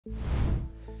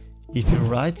If you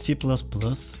write C++,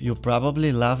 you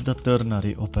probably love the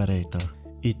ternary operator.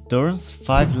 It turns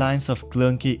 5 lines of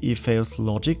clunky if-else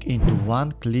logic into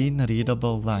one clean,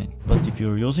 readable line. But if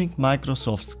you're using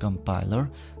Microsoft's compiler,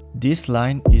 this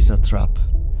line is a trap.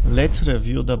 Let's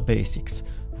review the basics.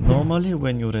 Normally,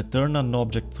 when you return an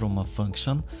object from a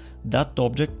function, that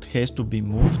object has to be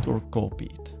moved or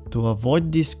copied. To avoid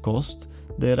this cost,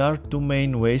 there are two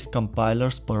main ways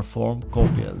compilers perform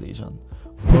copy elision.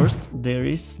 First, there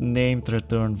is named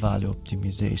return value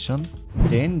optimization.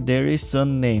 Then there is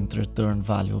unnamed return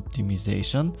value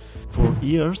optimization. For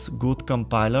years, good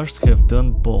compilers have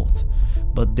done both,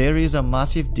 but there is a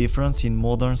massive difference in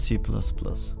modern C++.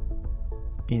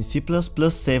 In C++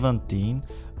 17,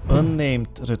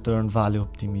 unnamed return value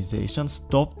optimization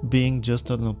stopped being just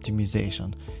an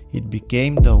optimization. It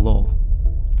became the law.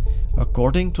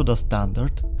 According to the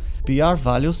standard, PR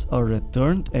values are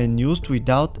returned and used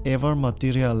without ever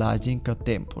materializing a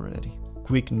temporary.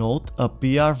 Quick note, a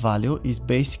PR value is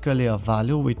basically a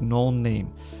value with no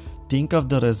name. Think of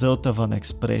the result of an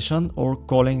expression or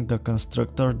calling the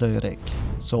constructor directly.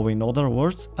 So in other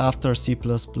words, after C++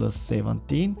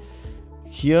 17,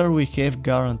 here we have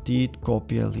guaranteed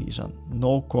copy elision.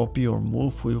 No copy or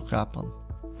move will happen.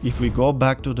 If we go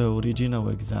back to the original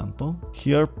example,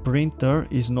 here printer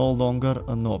is no longer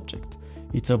an object.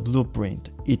 It's a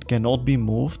blueprint. It cannot be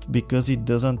moved because it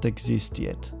doesn't exist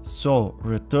yet. So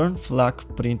return flag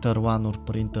printer1 or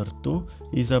printer2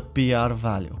 is a PR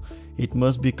value. It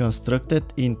must be constructed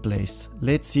in place.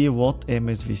 Let's see what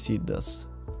MSVC does.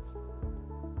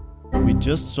 We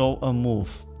just saw a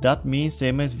move. That means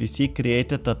MSVC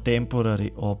created a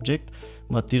temporary object,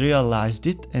 materialized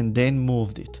it and then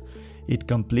moved it. It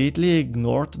completely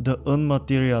ignored the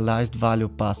unmaterialized value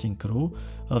passing rule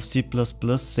of C++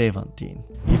 17.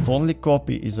 If only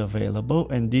copy is available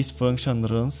and this function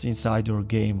runs inside your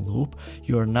game loop,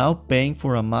 you are now paying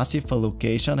for a massive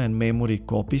allocation and memory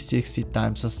copy 60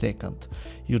 times a second.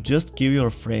 You just kill your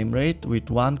frame rate with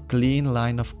one clean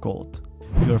line of code.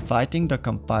 You are fighting the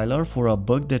compiler for a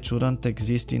bug that shouldn't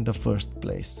exist in the first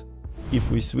place.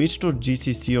 If we switch to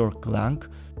GCC or Clang,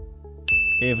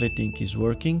 everything is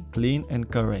working clean and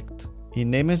correct.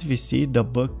 In MSVC, the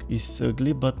bug is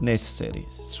ugly but necessary.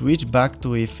 Switch back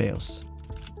to if-else.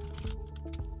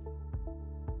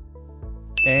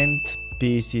 And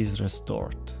peace is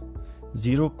restored.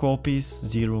 0 copies,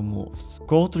 0 moves.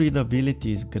 Code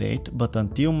readability is great, but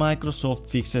until Microsoft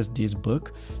fixes this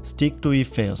bug, stick to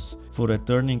if-else for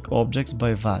returning objects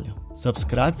by value.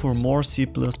 Subscribe for more C++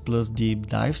 deep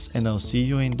dives and I'll see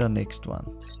you in the next one.